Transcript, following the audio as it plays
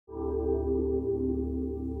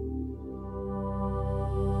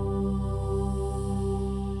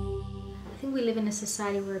a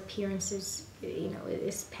society where appearance is,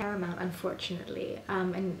 is paramount, unfortunately.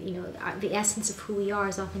 And, the essence of who we are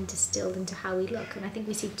is often distilled into how we look. And I think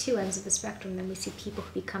we see two ends of the spectrum. Then we see people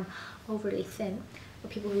who become overly thin, or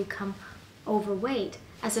people who become overweight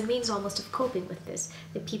as a means almost of coping with this,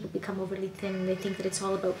 that people become overly thin and they think that it's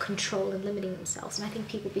all about control and limiting themselves. And I think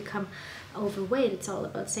people become overweight, it's all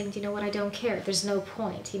about saying, you know what, I don't care, there's no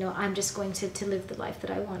point, I'm just going to live the life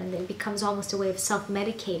that I want. And it becomes almost a way of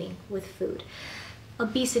self-medicating with food.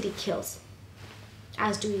 Obesity kills,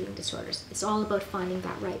 as do eating disorders. It's all about finding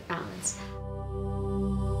that right balance.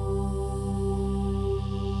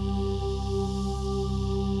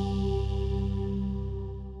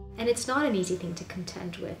 And it's not an easy thing to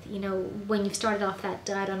contend with. When you've started off that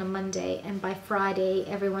diet on a Monday and by Friday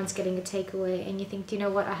everyone's getting a takeaway and you think, do you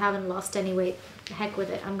know what, I haven't lost any weight, heck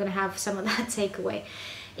with it, I'm going to have some of that takeaway.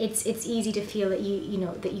 It's easy to feel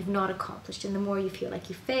that that you've not accomplished, and the more you feel like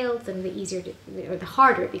you failed, then the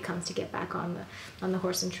harder it becomes to get back on the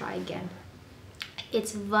horse and try again.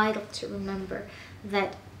 It's vital to remember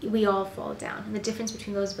that we all fall down, and the difference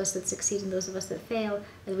between those of us that succeed and those of us that fail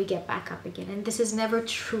is we get back up again. And this is never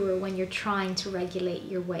truer when you're trying to regulate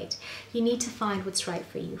your weight. You need to find what's right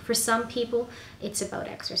for you. For some people, it's about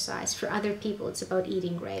exercise. For other people, it's about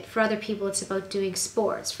eating right. For other people, it's about doing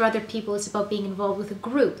sports. For other people, it's about being involved with a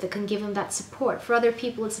group that can give them that support. For other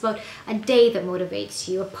people, it's about a day that motivates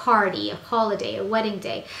you, a party, a holiday, a wedding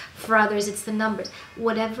day. For others, it's the numbers.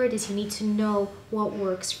 Whatever it is, you need to know what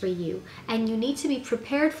works for you. And you need to be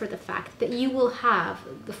prepared for the fact that you will have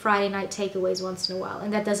the Friday night takeaways once in a while.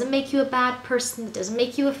 And that doesn't make you a bad person, that doesn't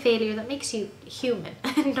make you a failure, that makes you human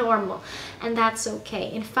and normal. And that's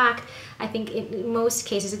okay. In fact, I think in most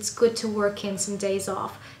cases it's good to work in some days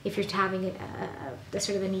off if you're having a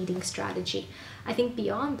sort of an eating strategy. I think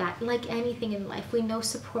beyond that, like anything in life, we know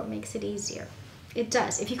support makes it easier. It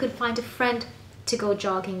does. If you could find a friend to go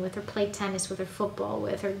jogging with, or play tennis with, or football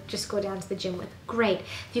with, or just go down to the gym with, great.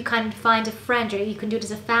 If you can find a friend, or you can do it as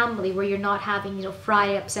a family where you're not having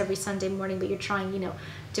fry-ups every Sunday morning, but you're trying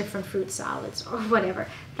different fruit salads or whatever,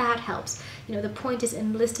 that helps. The point is,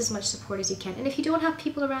 enlist as much support as you can. And if you don't have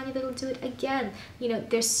people around you that'll do it, again,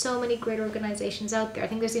 there's so many great organizations out there. I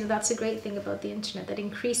think there's that's a great thing about the internet, that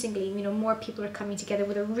increasingly more people are coming together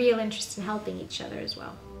with a real interest in helping each other as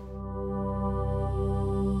well.